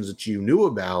allegations that you knew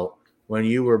about when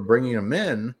you were bringing him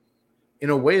in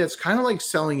a way that's kind of like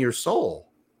selling your soul.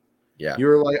 Yeah.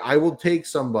 You're like, I will take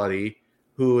somebody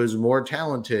who is more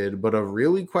talented, but of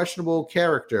really questionable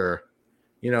character,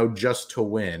 just to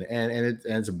win. And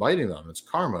it's biting them. It's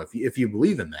karma if you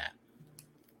believe in that.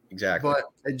 Exactly. But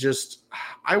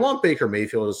I want Baker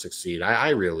Mayfield to succeed. I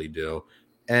really do.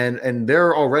 And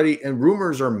they're already, and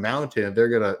rumors are mounted, they're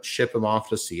going to ship him off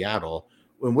to Seattle,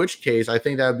 in which case I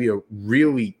think that would be a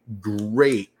really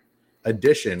great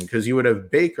addition, because you would have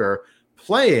Baker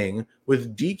playing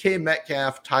with DK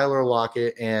Metcalf, Tyler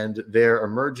Lockett, and their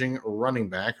emerging running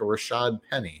back, Rashad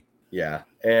Penny. Yeah,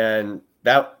 and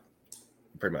that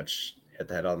pretty much hit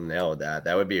the head on the nail with that.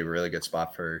 That would be a really good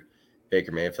spot for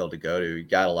Baker Mayfield to go to. You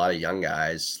got a lot of young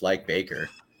guys like Baker.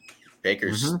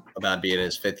 Baker's about to be in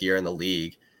his 5th year in the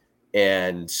league,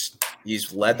 and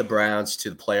he's led the Browns to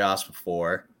the playoffs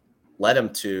before, led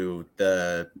them to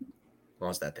the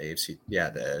AFC?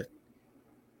 Yeah, the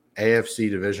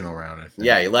AFC divisional round, I think.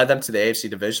 Yeah, he led them to the AFC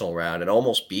divisional round and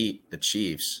almost beat the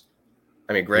Chiefs.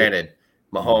 I mean, granted,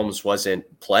 Mahomes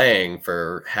wasn't playing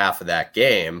for half of that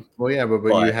game. Well, yeah, but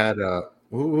you had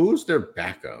who was their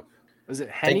backup? Was it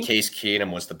I Henne? think Case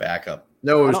Keenum was the backup.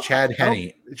 No, it was Chad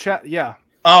Henne. Yeah.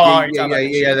 Oh,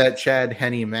 yeah, that Chad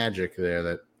Henne magic there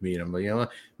that beat him. But I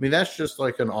mean, that's just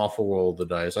like an awful roll of the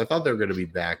dice. I thought they were going to be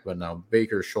back, but now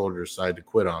Baker's shoulders decided to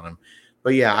quit on him.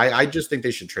 But yeah, I just think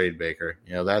they should trade Baker.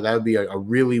 That would be a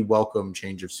really welcome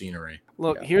change of scenery.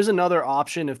 Look, here's another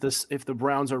option if the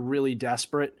Browns are really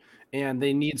desperate and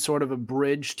they need sort of a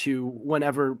bridge to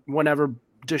whenever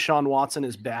Deshaun Watson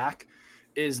is back,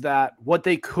 is that what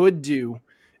they could do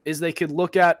is they could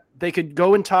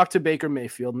go and talk to Baker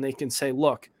Mayfield and they can say,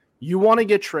 look, you want to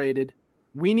get traded.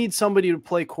 We need somebody to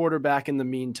play quarterback in the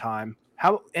meantime.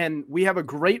 And we have a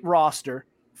great roster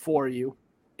for you.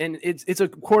 And it's a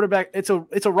quarterback. It's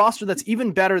a roster that's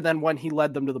even better than when he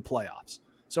led them to the playoffs.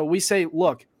 So we say,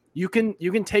 look, you can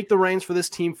take the reins for this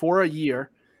team for a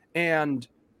year and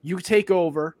you take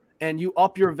over and you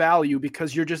up your value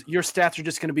because your stats are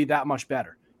just going to be that much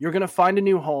better. You're going to find a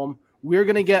new home. We're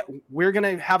going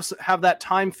to have that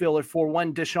time filler for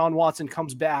when Deshaun Watson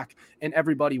comes back and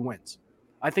everybody wins.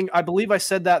 I believe I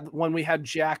said that when we had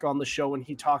Jack on the show when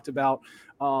he talked about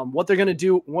what they're going to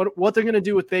do, what they're going to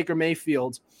do with Baker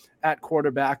Mayfield at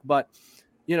quarterback. But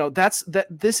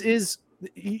this is,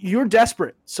 you're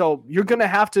desperate, so you're going to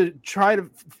have to try to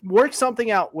work something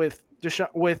out with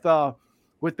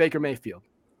Baker Mayfield.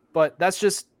 But that's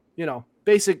just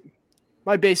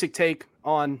my basic take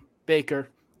on Baker.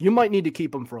 You might need to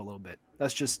keep him for a little bit.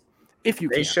 That's just if you.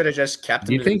 They should have just kept him.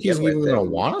 Do you think he's even going to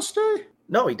want to stay?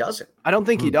 No, he doesn't. I don't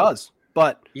think he does,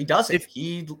 but he doesn't.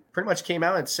 He pretty much came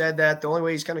out and said that the only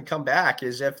way he's going to come back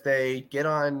is if they get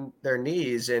on their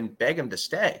knees and beg him to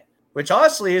stay, which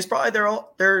honestly is probably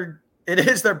it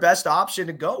is their best option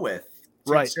to go with,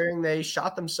 right? Considering they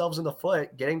shot themselves in the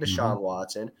foot getting Deshaun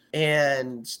Watson,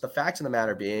 and the fact of the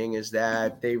matter being is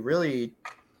that they really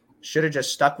should have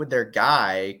just stuck with their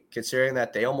guy, considering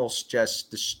that they almost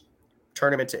just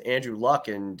turned him into Andrew Luck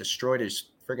and destroyed his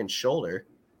friggin' shoulder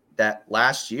that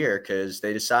last year because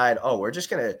they decide, we're just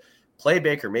going to play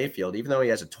Baker Mayfield, even though he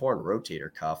has a torn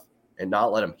rotator cuff, and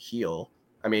not let him heal.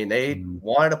 I mean, they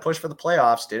wanted to push for the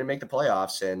playoffs, didn't make the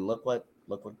playoffs, and look what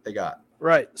they got.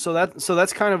 Right. So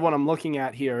that's kind of what I'm looking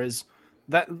at here is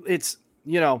that it's,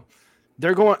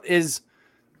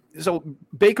 so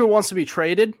Baker wants to be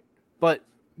traded, but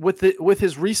with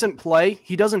his recent play,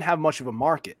 he doesn't have much of a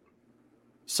market.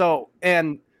 So,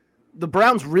 and the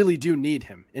Browns really do need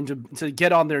him and to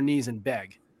get on their knees and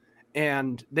beg.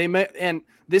 And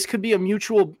this could be a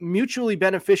mutually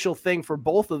beneficial thing for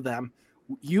both of them.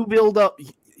 You build up,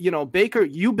 Baker,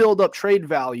 you build up trade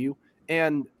value,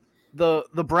 and the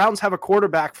Browns have a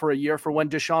quarterback for a year for when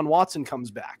Deshaun Watson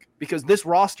comes back, because this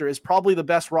roster is probably the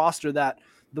best roster that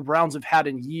the Browns have had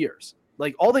in years.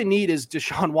 Like, all they need is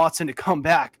Deshaun Watson to come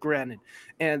back, granted,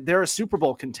 and they're a Super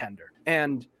Bowl contender.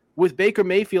 And with Baker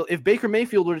Mayfield, if Baker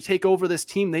Mayfield were to take over this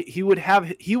team, he would have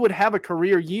a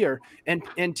career year,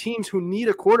 and teams who need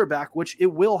a quarterback, which it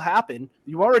will happen.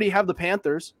 You already have the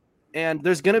Panthers, and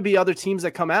there's going to be other teams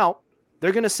that come out.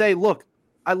 They're going to say, look,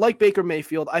 I like Baker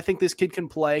Mayfield. I think this kid can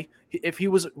play. If he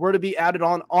were to be added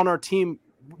on our team,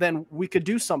 then we could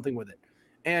do something with it.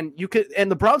 And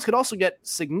the Browns could also get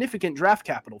significant draft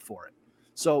capital for it.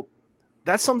 So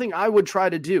that's something I would try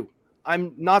to do.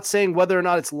 I'm not saying whether or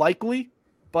not it's likely,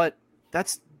 but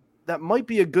that might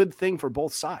be a good thing for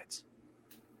both sides.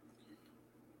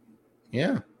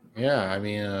 Yeah. I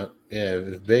mean,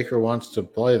 if Baker wants to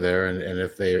play there, and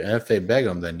if they beg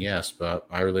him, then yes. But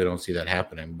I really don't see that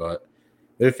happening. But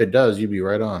if it does, you'd be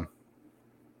right on.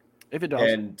 If it does,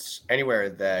 and anywhere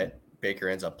that Baker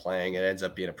ends up playing, it ends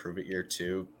up being a prove it year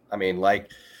too. I mean,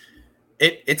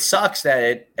 it sucks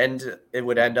that it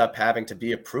would end up having to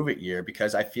be a prove it year,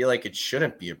 because I feel like it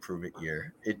shouldn't be a prove it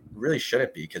year. It really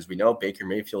shouldn't be, because we know Baker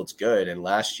Mayfield's good, and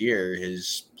last year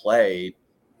his play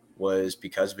was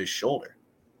because of his shoulder,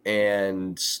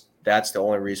 and that's the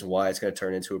only reason why it's going to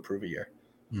turn into a prove it year.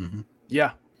 Mm-hmm.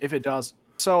 Yeah, if it does.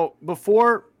 So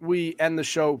before we end the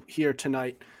show here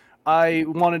tonight, I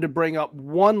wanted to bring up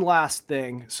one last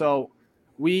thing. So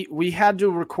we had to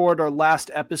record our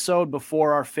last episode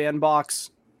before our fan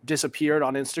box disappeared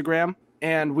on Instagram,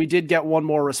 and we did get one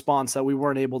more response that we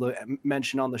weren't able to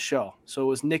mention on the show. So it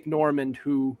was Nick Normand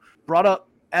who brought up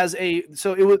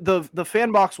the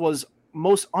fan box was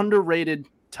most underrated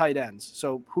tight ends.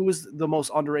 So who is the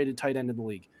most underrated tight end in the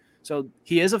league? So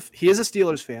he is a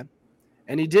Steelers fan,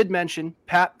 and he did mention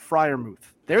Pat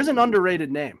Freiermuth. There's an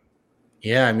underrated name.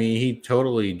 Yeah, I mean, he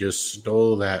totally just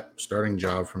stole that starting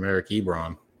job from Eric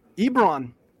Ebron.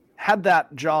 Ebron had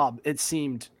that job, it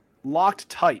seemed, locked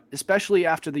tight, especially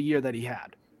after the year that he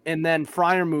had. And then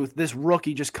Freiermuth, this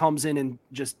rookie, just comes in and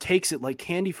just takes it like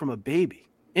candy from a baby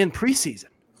in preseason.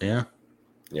 Yeah.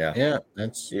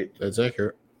 That's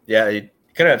accurate. Yeah, you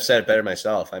couldn't have said it better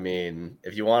myself. I mean,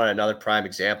 if you want another prime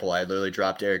example, I literally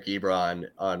dropped Eric Ebron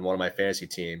on one of my fantasy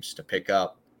teams to pick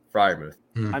up Freiermuth.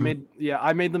 Mm-hmm.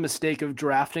 I made the mistake of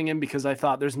drafting him because I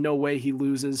thought there's no way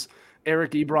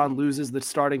Eric Ebron loses the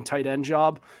starting tight end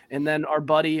job. And then our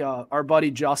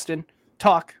buddy Justin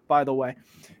Tuck, by the way,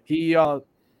 he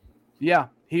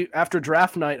after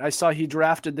draft night, I saw he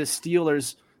drafted this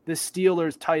Steelers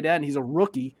tight end. He's a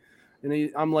rookie.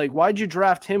 And I'm like, why'd you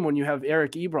draft him when you have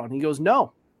Eric Ebron? He goes,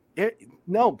 no,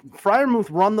 Freiermuth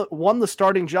won the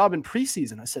starting job in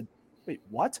preseason. I said, wait,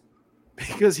 what?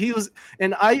 Because he was,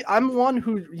 and I'm one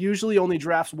who usually only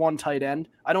drafts one tight end.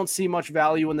 I don't see much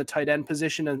value in the tight end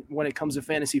position when it comes to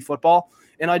fantasy football.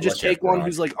 And I just take one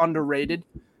who's like underrated,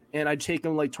 and I take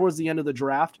him like towards the end of the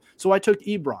draft. So I took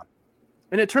Ebron.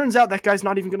 And it turns out that guy's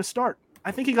not even going to start.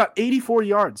 I think he got 84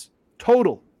 yards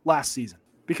total last season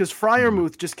because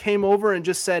Freiermuth just came over and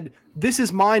just said, this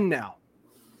is mine now.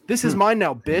 This is mine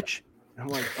now, bitch. And I'm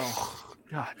like, oh,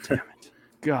 God damn it.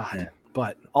 God. Yeah.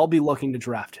 But I'll be looking to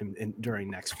draft him during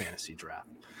next fantasy draft.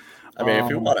 I mean, if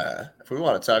we want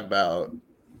to talk about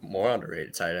more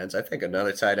underrated tight ends, I think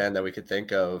another tight end that we could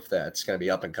think of that's going to be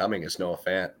up and coming is Noah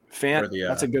Fant.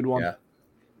 That's a good one.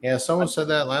 Yeah, someone said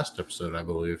that last episode, I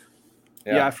believe.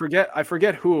 Yeah, I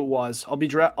forget who it was.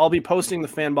 I'll be posting the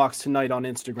fan box tonight on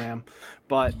Instagram,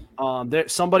 but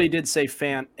somebody did say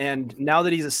Fant, and now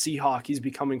that he's a Seahawk, he's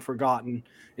becoming forgotten.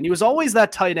 And he was always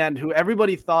that tight end who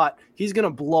everybody thought he's going to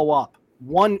blow up.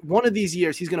 One of these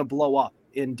years, he's going to blow up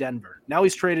in Denver. Now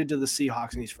he's traded to the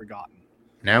Seahawks, and he's forgotten.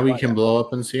 Now he can blow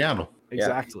up in Seattle.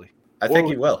 Exactly. I think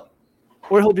he will.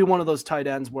 Or he'll be one of those tight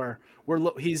ends where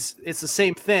it's the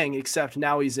same thing, except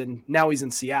now he's in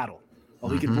Seattle.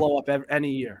 Well, he could blow up any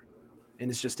year,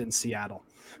 and it's just in Seattle.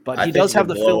 But he does have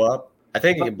the blow up. I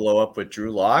think he can blow up with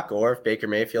Drew Lock, or if Baker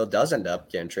Mayfield does end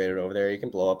up getting traded over there, he can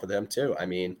blow up with him too. I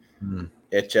mean,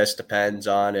 it just depends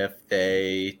on if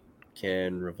they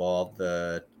can revolve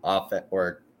the offense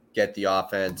or get the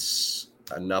offense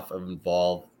enough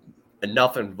involvement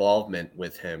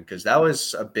with him, because that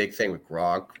was a big thing with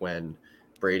Gronk when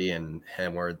Brady and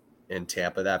him were in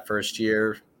Tampa that first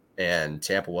year, and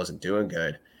Tampa wasn't doing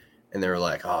good. And they were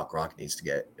like, oh, Gronk needs to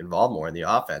get involved more in the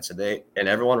offense. And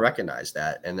everyone recognized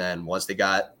that. And then once they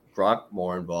got Gronk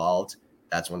more involved,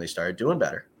 that's when they started doing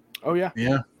better. Oh, yeah.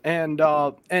 Yeah. And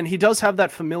he does have that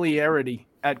familiarity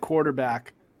at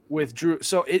quarterback with Drew.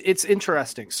 So it's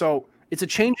interesting. So it's a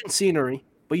change in scenery,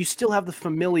 but you still have the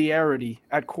familiarity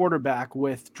at quarterback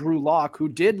with Drew Lock, who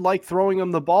did like throwing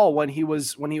him the ball when he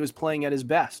was playing at his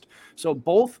best. So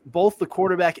both the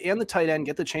quarterback and the tight end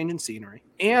get the change in scenery,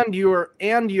 and you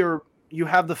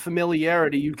have the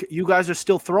familiarity. You guys are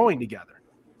still throwing together,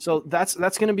 so that's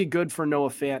going to be good for Noah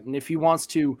Fant. And if he wants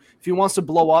to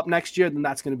blow up next year, then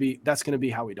that's going to be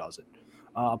how he does it.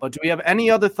 But do we have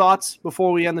any other thoughts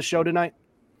before we end the show tonight?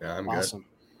 Yeah, I'm awesome.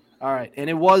 Good. All right, and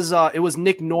it was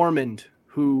Nick Normand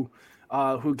who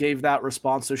gave that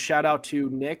response. So shout out to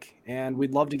Nick, and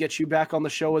we'd love to get you back on the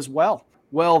show as well.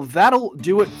 Well, that'll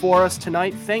do it for us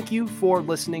tonight. Thank you for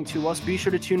listening to us. Be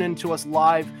sure to tune in to us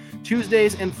live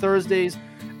Tuesdays and Thursdays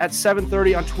at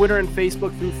 7:30 on Twitter and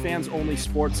Facebook through Fans Only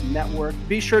Sports Network.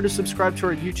 Be sure to subscribe to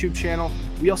our YouTube channel.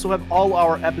 We also have all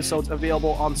our episodes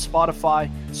available on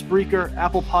Spotify, Spreaker,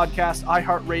 Apple Podcasts,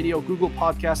 iHeartRadio, Google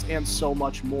Podcasts, and so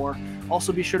much more.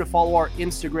 Also, be sure to follow our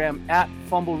Instagram at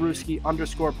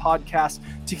Fumblerooski_podcast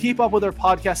to keep up with our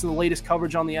podcast and the latest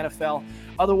coverage on the NFL.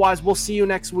 Otherwise, we'll see you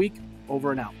next week.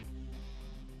 Over and out.